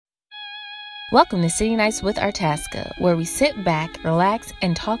Welcome to City Nights with Artasca, where we sit back, relax,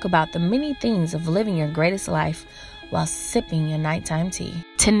 and talk about the many things of living your greatest life while sipping your nighttime tea.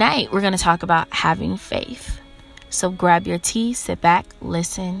 Tonight, we're going to talk about having faith. So grab your tea, sit back,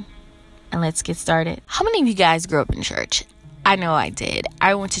 listen, and let's get started. How many of you guys grew up in church? I know I did.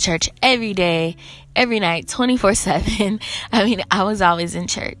 I went to church every day, every night, 24/7. I was always in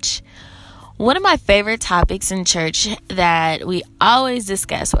church. One of my favorite topics in church that we always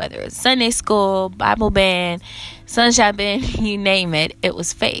discuss, whether it's Sunday school, Bible band, sunshine band, you name it, it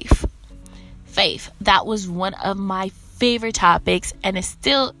was faith. Faith. That was one of my favorite topics, and it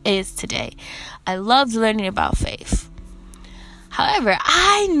still is today. I loved learning about faith. However,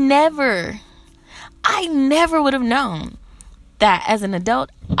 I never would have known that as an adult,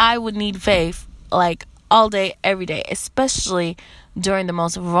 I would need faith like all day, every day, especially during the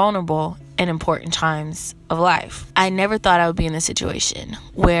most vulnerable and important times of life. I never thought I would be in a situation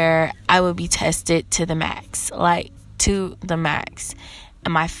where I would be tested to the max, and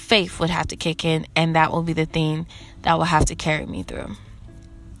my faith would have to kick in, and that will be the thing that will have to carry me through.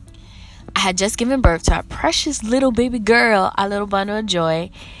 I had just given birth to a precious little baby girl, a little bundle of joy,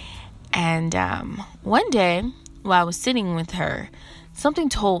 and one day while I was sitting with her, something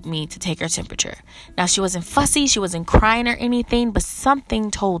told me to take her temperature. Now, she wasn't fussy, she wasn't crying or anything, but something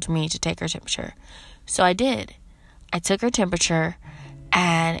told me to take her temperature. So I did. I took her temperature,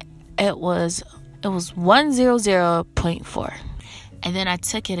 and it was 100.4. And then I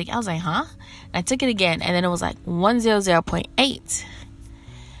took it again. I was like, huh? And I took it again, and then it was like 100.8.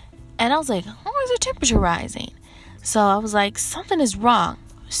 And I was like, why is her temperature rising? So I was like, something is wrong.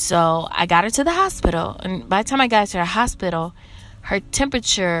 So I got her to the hospital, and by the time I got to the hospital, her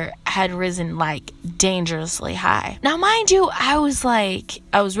temperature had risen like dangerously high. Now, mind you, I was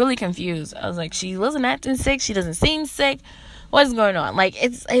really confused. I was like, she wasn't acting sick. She doesn't seem sick. What's going on?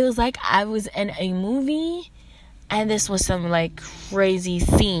 It was like I was in a movie, and this was some like crazy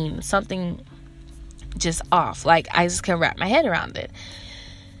scene, something just off. Like, I just couldn't wrap my head around it.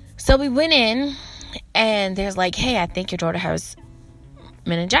 So we went in, and there's like, hey, I think your daughter has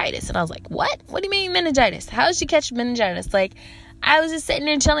meningitis. And I was like, what? What do you mean meningitis? How did she catch meningitis? Like, I was just sitting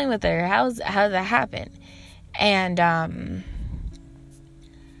there chilling with her. How did that happen? And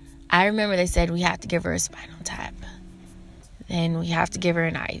I remember they said we have to give her a spinal tap. Then we have to give her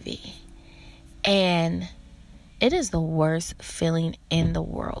an IV. And it is the worst feeling in the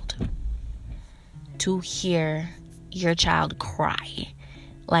world to hear your child cry,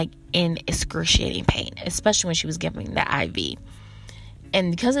 like in excruciating pain, especially when she was giving the IV. And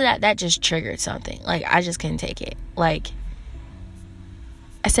because of that just triggered something. Like, I just couldn't take it. Like,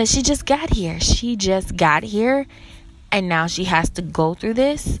 I said, she just got here. And now she has to go through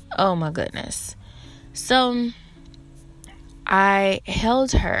this. Oh, my goodness. So, I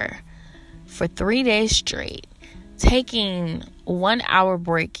held her for 3 days straight, taking 1 hour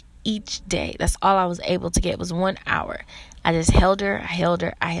break each day. That's all I was able to get was 1 hour. I just held her. I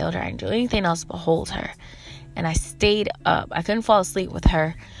didn't do anything else but hold her. And I stayed up. I couldn't fall asleep with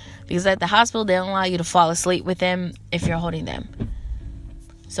her because at the hospital, they don't allow you to fall asleep with them if you're holding them.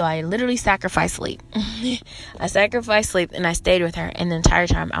 So I literally sacrificed sleep. I sacrificed sleep, and I stayed with her. And the entire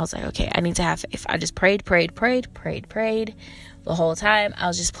time, I was like, okay, I need to have faith. I just prayed the whole time. I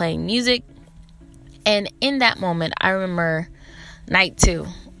was just playing music. And in that moment, I remember night 2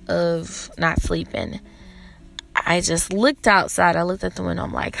 of not sleeping. I just looked outside. I looked at the window.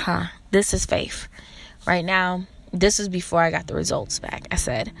 I'm like, this is faith. Right now, this is before I got the results back. I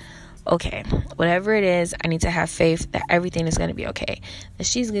said, okay, whatever it is, I need to have faith that everything is going to be okay. That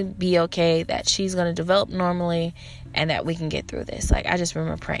she's going to be okay, that she's going to develop normally, and that we can get through this. Like, I just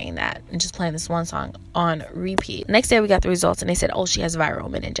remember praying that and just playing this one song on repeat. Next day, we got the results, and they said, oh, she has viral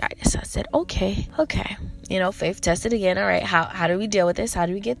meningitis. I said, okay. Faith tested again. All right, how do we deal with this? How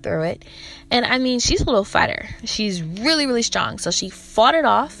do we get through it? And, she's a little fighter. She's really, really strong. So she fought it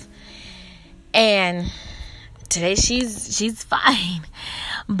off. And today she's fine.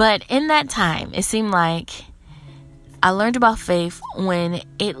 But in that time, it seemed like I learned about faith when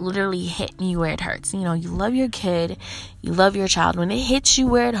it literally hit me where it hurts. You love your kid, you love your child. When it hits you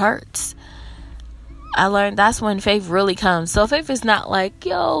where it hurts, I learned that's when faith really comes. So faith is not like,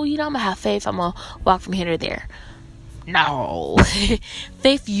 I'm going to have faith, I'm going to walk from here to there. No.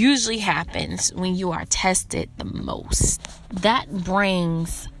 Faith usually happens when you are tested the most. That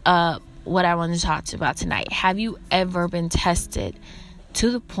brings up what I want to talk to you about tonight. Have you ever been tested to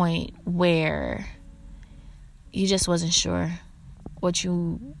the point where you just wasn't sure what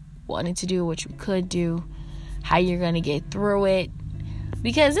you wanted to do, what you could do, how you're going to get through it?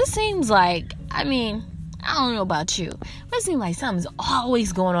 Because it seems like, I don't know about you, but it seems like something's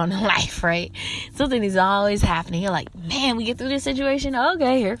always going on in life, right? Something is always happening. You're like, man, we get through this situation.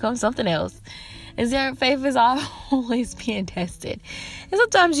 Okay, here comes something else. And your faith is always being tested. And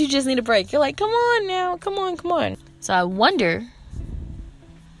sometimes you just need a break. You're like, come on now. Come on. So I wonder,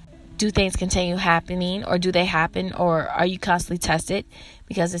 do things continue happening, or do they happen, or are you constantly tested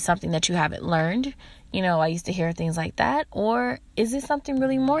because it's something that you haven't learned? I used to hear things like that. Or is it something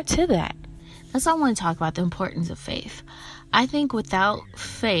really more to that? That's why I want to talk about the importance of faith. I think without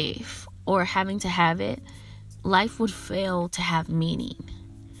faith, or having to have it, life would fail to have meaning.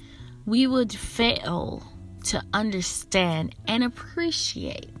 We would fail to understand and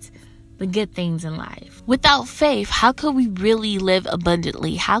appreciate the good things in life. Without faith, how could we really live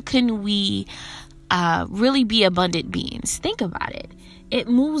abundantly? How can we really be abundant beings? Think about it. It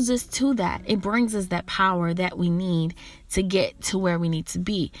moves us to that. It brings us that power that we need to get to where we need to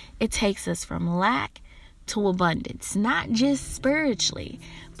be. It takes us from lack to abundance, not just spiritually,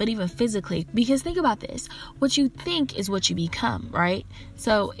 but even physically. Because think about this. What you think is what you become, right?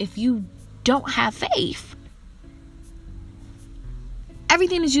 So if you don't have faith,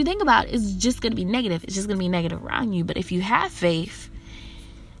 everything that you think about is just going to be negative. It's just going to be negative around you. But if you have faith,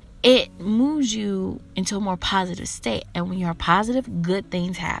 it moves you into a more positive state. And when you're positive, good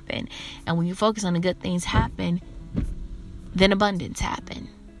things happen. And when you focus on the good things happen, then abundance happen.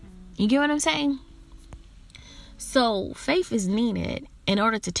 You get what I'm saying? So faith is needed in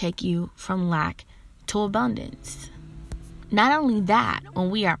order to take you from lack to abundance. Not only that,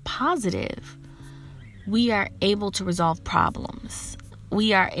 when we are positive, we are able to resolve problems.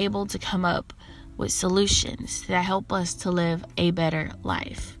 We are able to come up with solutions that help us to live a better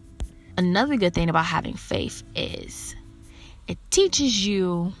life. Another good thing about having faith is it teaches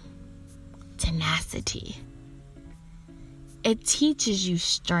you tenacity. It teaches you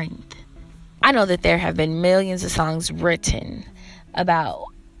strength. I know that there have been millions of songs written about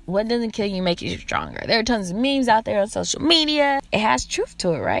what doesn't kill you makes you stronger. There are tons of memes out there on social media. It has truth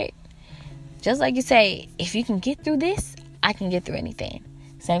to it, right? Just like you say, if you can get through this, I can get through anything.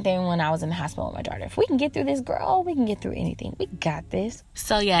 Same thing when I was in the hospital with my daughter. If we can get through this, girl, we can get through anything. We got this.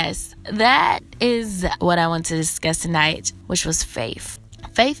 So yes, that is what I want to discuss tonight, which was faith.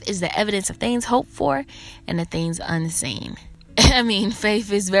 Faith is the evidence of things hoped for and the things unseen. I mean,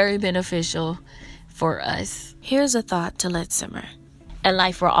 faith is very beneficial for us. Here's a thought to let simmer. In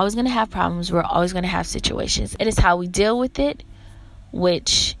life, we're always going to have problems. We're always going to have situations. It is how we deal with it,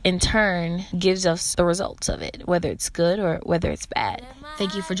 which in turn gives us the results of it, whether it's good or whether it's bad.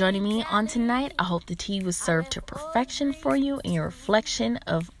 Thank you for joining me on tonight. I hope the tea was served to perfection for you and your reflection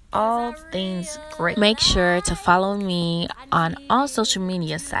of all things great. Make sure to follow me on all social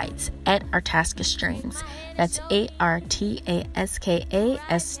media sites at Artaska Strings. That's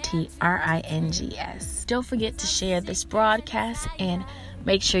ARTASKASTRINGS. Don't forget to share this broadcast and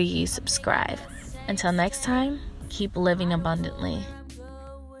make sure you subscribe. Until next time, keep living abundantly.